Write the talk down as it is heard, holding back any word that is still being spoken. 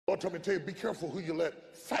told me to tell you, be careful who you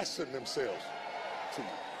let fasten themselves to you.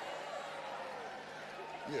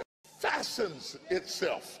 Yeah, fastens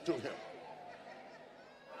itself to him.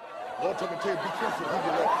 Lord told me to tell you, be careful who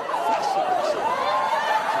you let fasten themselves to you.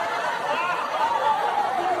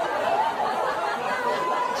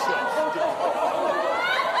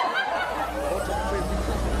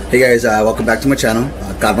 Hey guys, welcome back to my channel,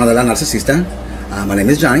 Covert Narcissist. My name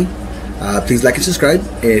is Johnny. Please like and subscribe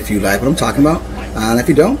if you like what I'm talking about. And if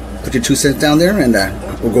you don't, put your 2 cents down there and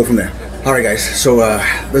we'll go from there. Alright guys, so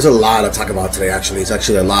there's a lot to talk about today actually. It's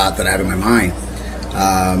actually a lot that I have in my mind.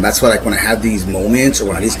 That's why like when I have these moments or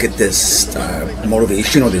when I at least get this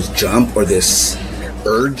motivation or this jump or this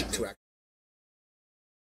urge to act.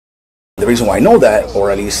 The reason why I know that,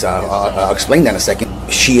 or at least I'll explain that in a second,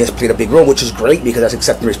 she has played a big role, which is great because that's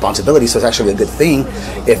accepting responsibility, so it's actually a good thing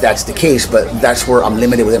if that's the case, but that's where I'm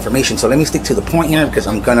limited with information. So let me stick to the point here because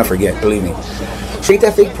I'm gonna forget, believe me. Create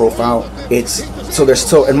that fake profile.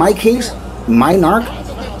 So in my case, my narc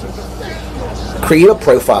create a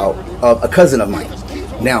profile of a cousin of mine.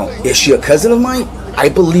 Now, is she a cousin of mine? I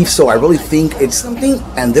believe so. I really think it's something,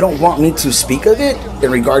 and they don't want me to speak of it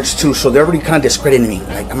in regards to, so they're already kind of discrediting me.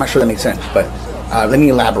 Like, I'm not sure that makes sense, but let me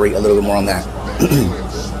elaborate a little bit more on that.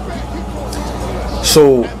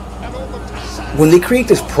 So, when they create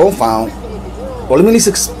this profile, well, let me at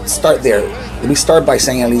least start there. Let me start by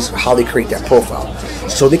saying at least how they create that profile.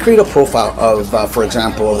 So, they create a profile of, for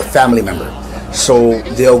example, the family member. So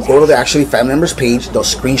they'll go to the actually family member's page. They'll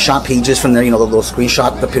screenshot pages from there. You know, they'll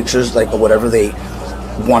screenshot the pictures, like or whatever they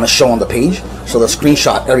want to show on the page. So they'll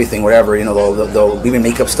screenshot everything, whatever. You know, they'll even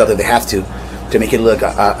make up stuff that they have to make it look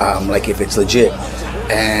like if it's legit.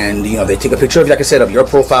 And you know, they take a picture of, like I said, of your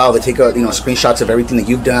profile. They take screenshots of everything that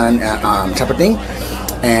you've done, type of thing,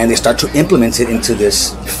 and they start to implement it into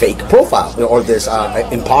this fake profile or this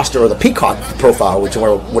imposter or the peacock profile,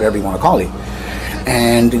 whichever, whatever you want to call it.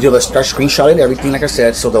 And they'll start screenshotting everything, like I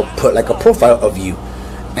said. So they'll put like a profile of you,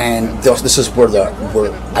 and this is where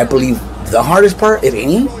I believe the hardest part, if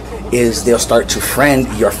any, is they'll start to friend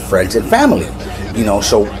your friends and family. You know,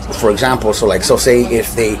 so for example, so say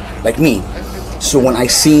if they like me, so when I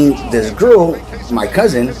seen this girl, my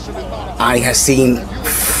cousin, I have seen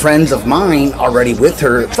friends of mine already with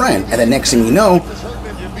her friend, and the next thing you know,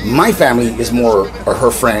 my family is more or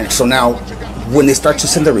her friend. So now when they start to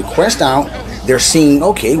send the request out, they're seeing,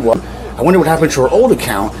 okay, well, I wonder what happened to her old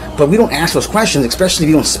account, but we don't ask those questions, especially if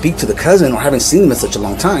you don't speak to the cousin or haven't seen them in such a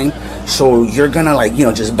long time. So you're gonna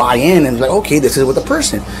just buy in and like, okay, this is with the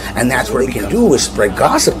person. And that's what they can do is spread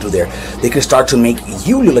gossip through there. They can start to make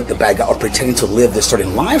you look like the bad guy or pretending to live this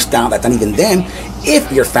certain lifestyle that's not even them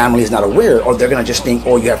if your family is not aware, or they're gonna just think,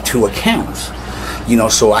 oh, you have 2 accounts. You know,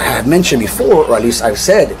 so I have mentioned before, or at least I've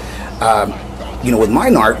said, with my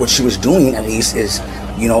narc, what she was doing at least is,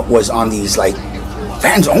 was on these like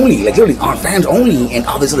fans only, like literally on fans only and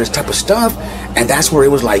all this other type of stuff. And that's where it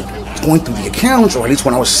was like going through the accounts, or at least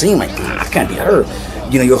when I was seeing like, I can't be her.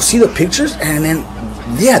 You'll see the pictures, and then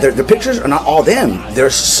yeah, the pictures are not all them.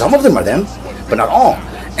 There's some of them are them, but not all.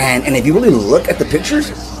 And if you really look at the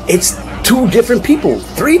pictures, it's 2 different people,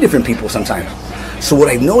 3 different people sometimes. So what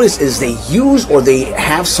I've noticed is they use, or they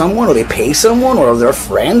have someone, or they pay someone, or their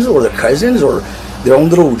friends, or their cousins, or their own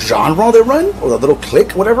little genre they run, or the little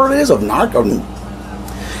clique, whatever it is, of narc.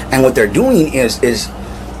 And what they're doing is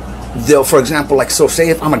they'll, for example, like, so say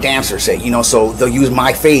if I'm a dancer, so they'll use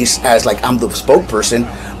my face as like I'm the spokesperson,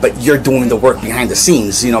 but you're doing the work behind the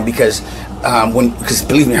scenes, because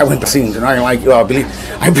believe me, I went behind the scenes, and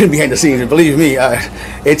I've been behind the scenes, and believe me,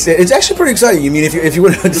 it's actually pretty exciting. You mean if you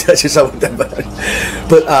wouldn't touch yourself with that,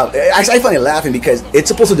 but I find it laughing because it's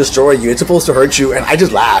supposed to destroy you, it's supposed to hurt you, and I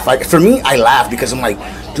just laugh. Like for me, I laugh because I'm like,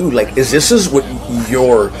 dude, like, is what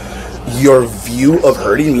your view of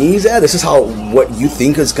hurting me is at? This is how what you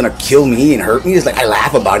think is gonna kill me and hurt me is like. I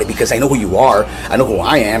laugh about it because I know who you are, I know who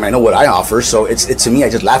I am, I know what I offer. So it's to me, I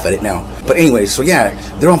just laugh at it now. But anyway, so yeah,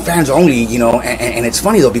 they're on fans only, and it's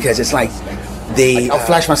funny though because it's like I'll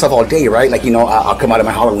flash myself all day, right? Like, I'll come out of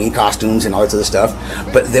my Halloween costumes and all that other stuff.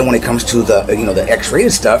 But then when it comes to the the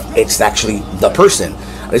X-rated stuff, it's actually the person.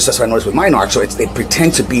 At least that's what I noticed with my narc. So they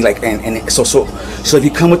pretend to be like, so if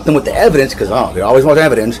you come with them with the evidence, because they always want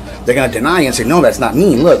evidence, they're gonna deny and say, no, that's not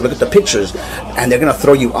me. Look at the pictures, and they're gonna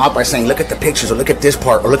throw you off by saying, look at the pictures, or look at this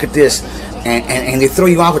part, or look at this, and they throw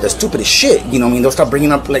you off with the stupidest shit. They'll start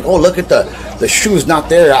bringing up like, oh, look at the shoes not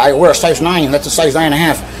there. I wear a size 9, that's a size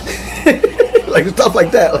 9.5, like stuff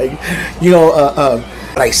like that. Like,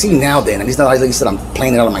 what I see now, then, and it's not like I said, I'm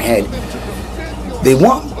playing it out of my head. They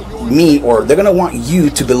want me, or they're gonna want you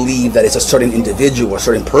to believe that it's a certain individual or a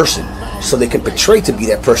certain person, so they can portray to be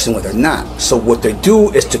that person when they're not. So what they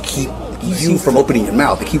do is to keep you from opening your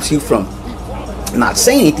mouth. It keeps you from not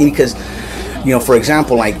saying anything because, you know, for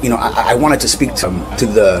example, like, you know, I wanted to speak to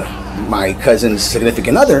my cousin's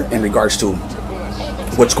significant other in regards to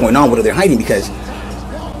what's going on, what are they hiding, because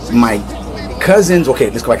my cousin's, okay,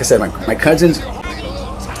 let's go, like I said, my cousin's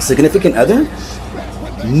significant other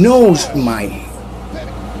knows my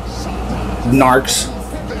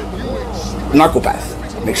narcopath.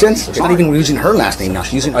 Makes sense? She's not even using her last name now.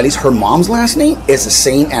 She's using, at least her mom's last name is the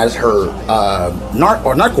same as her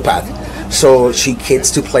narcopath. So she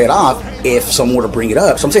gets to play it off if someone were to bring it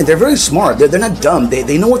up. So I'm saying they're very smart. They're not dumb.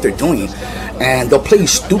 They know what they're doing. And they'll play you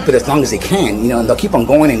stupid as long as they can, you know, and they'll keep on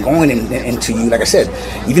going and going into you. Like I said,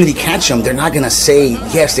 even if you catch them, they're not going to say,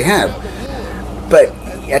 yes, they have. But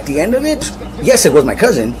at the end of it, yes, it was my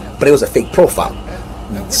cousin, but it was a fake profile.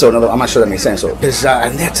 So no, I'm not sure that makes sense. So,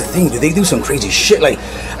 and that's the thing, dude, they do some crazy shit. Like,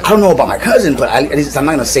 I don't know about my cousin, but at least I'm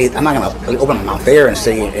not gonna say, I'm not gonna open my mouth there and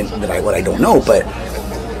say what I don't know. But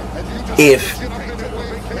if,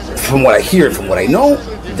 from what I hear, from what I know,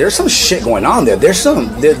 there's some shit going on there. There's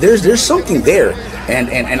something there,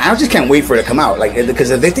 and I just can't wait for it to come out. Like, because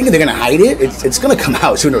if they think they're gonna hide it, it's gonna come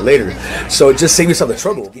out sooner or later. So just save yourself the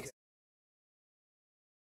trouble.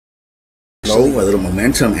 A little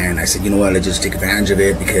momentum, and I said, you know what, let's just take advantage of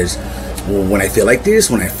it, because when I feel like this,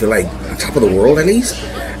 when I feel like on top of the world, at least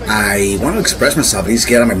I want to express myself, at least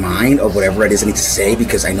get out of my mind of whatever it is I need to say,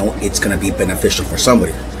 because I know it's going to be beneficial for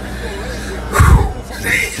somebody.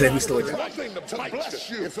 Let me slow it down.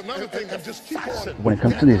 When it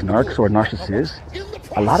comes to these narcs or narcissists,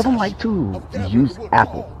 a lot of them like to use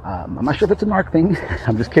Apple. I'm not sure if it's a narc thing.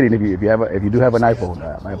 I'm just kidding. If you do have an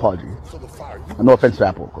iPhone, my apologies. No offense to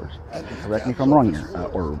Apple, of course. Correct me if I'm wrong here,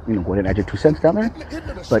 or go ahead and add your 2 cents down there.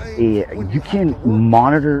 But you can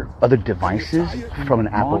monitor other devices from an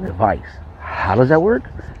Apple device. How does that work?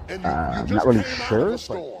 I'm not really sure.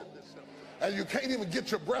 But and you can't even get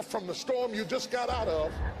your breath from the storm you just got out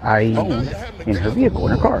of. In her vehicle,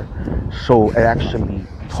 in her car. So it actually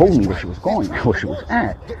told me where she was going, where she was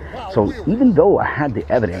at. So even though I had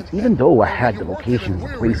the evidence, even though I had the locations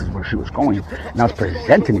and places where she was going, and I was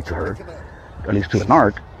presenting it to her, at least to the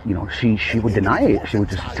narc, you know, she would deny it. She would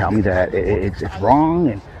just tell me that it's wrong,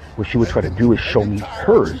 and what she would try to do is show me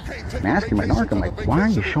hers. I'm asking my narc, I'm like, why are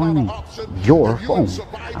you showing me your phone?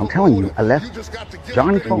 I'm telling you, I left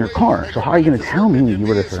Johnny's phone in your car. So how are you going to tell me you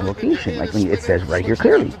were at a certain location? Like, when it says right here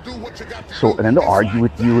clearly. So, and then they'll argue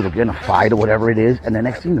with you, they'll get in a fight or whatever it is, and the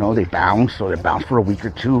next thing you know, they bounce, or they bounce for a week or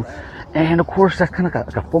two. And of course, that's kind of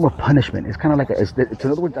like a form of punishment. It's kind of like it's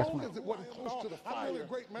in other words, that's what.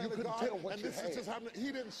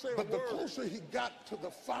 But the closer he got to the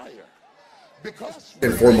fire, because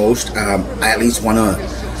and foremost, I at least want to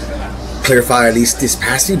clarify, at least this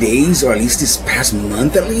past few days, or at least this past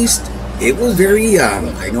month, at least, it was very,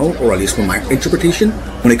 I know, or at least from my interpretation,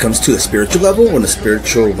 when it comes to the spiritual level, or the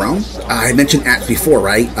spiritual realm. I mentioned apps before,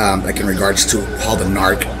 right? Like in regards to how the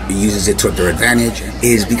narc uses it to their advantage,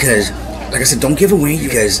 is because, like I said, don't give away,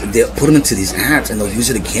 because they'll put them into these apps and they'll use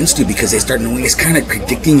it against you, because they start knowing, it's kind of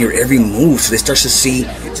predicting your every move. So they start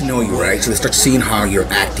to know you, right? So they start seeing how you're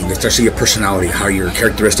acting, they start seeing your personality, how your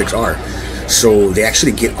characteristics are. So they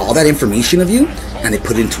actually get all that information of you and they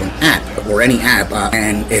put it into an app, or any app.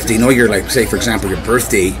 And if they know your, like, say for example, your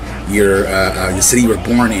birthday, your the city you were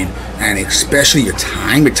born in, and especially your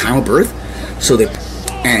time of birth, so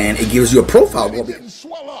and it gives you a profile. Well,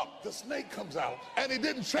 swell up, the snake comes out, and he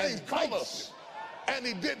didn't change colors, and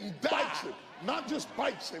he didn't bite him, not just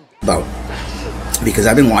bites him. Because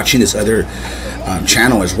I've been watching this other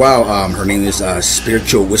channel as well. Her name is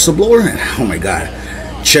Spiritual Whistleblower, and oh my god,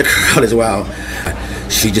 check her out as well.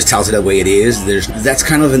 She just tells it the way it is. That's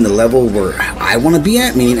kind of in the level where I want to be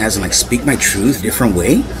at, meaning as in, like, speak my truth a different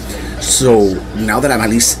way. So now that I'm at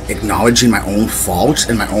least acknowledging my own faults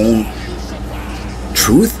and my own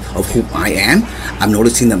truth of who I am, I'm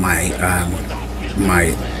noticing that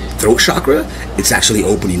my throat chakra, it's actually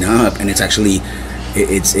opening up, and it's actually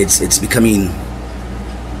it's becoming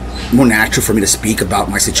more natural for me to speak about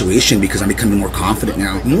my situation, because I'm becoming more confident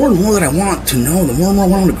now. The more and more that I want to know, the more and more I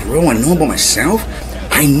want to grow and know about myself,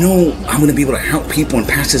 I know I'm going to be able to help people and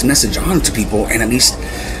pass this message on to people, and at least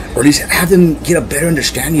have them get a better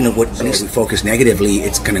understanding of what. At least if we focus negatively,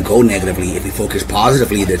 it's going to go negatively. If we focus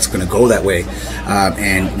positively, that's going to go that way.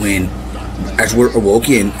 And when as we're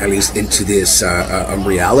awoken, at least into this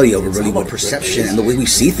reality of really what perception and the way we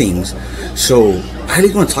see things. So I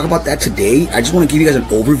really want to talk about that today. I just want to give you guys an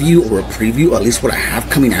overview or a preview, at least what I have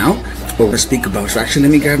coming out, what we're going to speak about. So actually,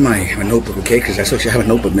 let me grab my notebook, okay? Because I actually have a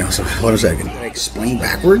notebook now. So hold on a second. I explain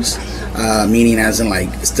backwards, meaning as in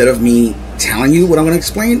like, instead of me telling you what I'm going to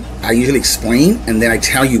explain, I usually explain and then I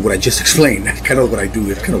tell you what I just explained. That's kind of what I do.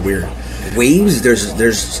 It's kind of weird. Waves,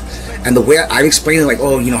 and the way I explain it, like,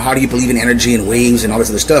 oh, you know, how do you believe in energy and waves and all this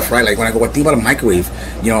other stuff, right? Like when I think about a microwave,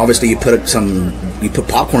 you know, obviously you put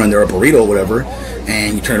popcorn in there, a burrito or whatever,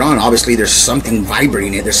 and you turn it on. Obviously there's something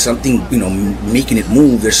vibrating it, there's something, you know, making it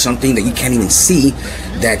move, there's something that you can't even see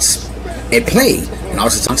that's at play. And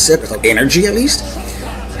obviously it's concept of energy, at least.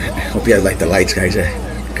 Hope you guys like the lights, guys.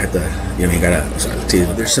 Got the, you know, you gotta, sorry,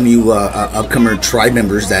 there's some of you upcomer tribe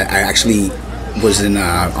members that I actually was in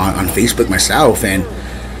on Facebook myself, and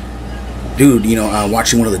dude, you know,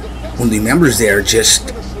 watching one of the members there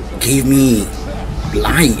just gave me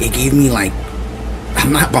light. It gave me like,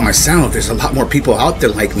 I'm not by myself. There's a lot more people out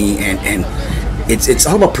there like me, and it's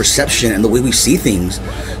all about perception and the way we see things.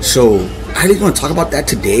 So I just want to talk about that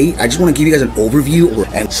today. I just want to give you guys an overview,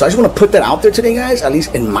 and so I just want to put that out there today, guys. At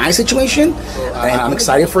least in my situation, and I'm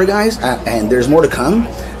excited for it, guys. And there's more to come.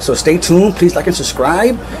 So stay tuned. Please like and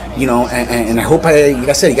subscribe. You know, and I hope like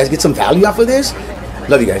I said, you guys get some value off of this.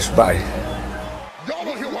 Love you guys. Bye. Y'all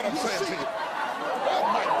don't hear what I'm saying to you. Oh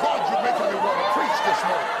my God, you're making me want to preach this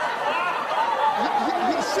morning.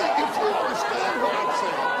 You see, if you understand what I'm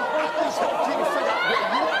saying, I just helped you to figure out where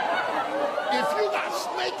you are. If you got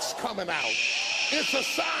snakes coming out, it's a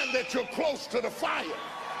sign that you're close to the fire.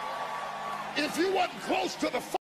 If you wasn't close to the fire,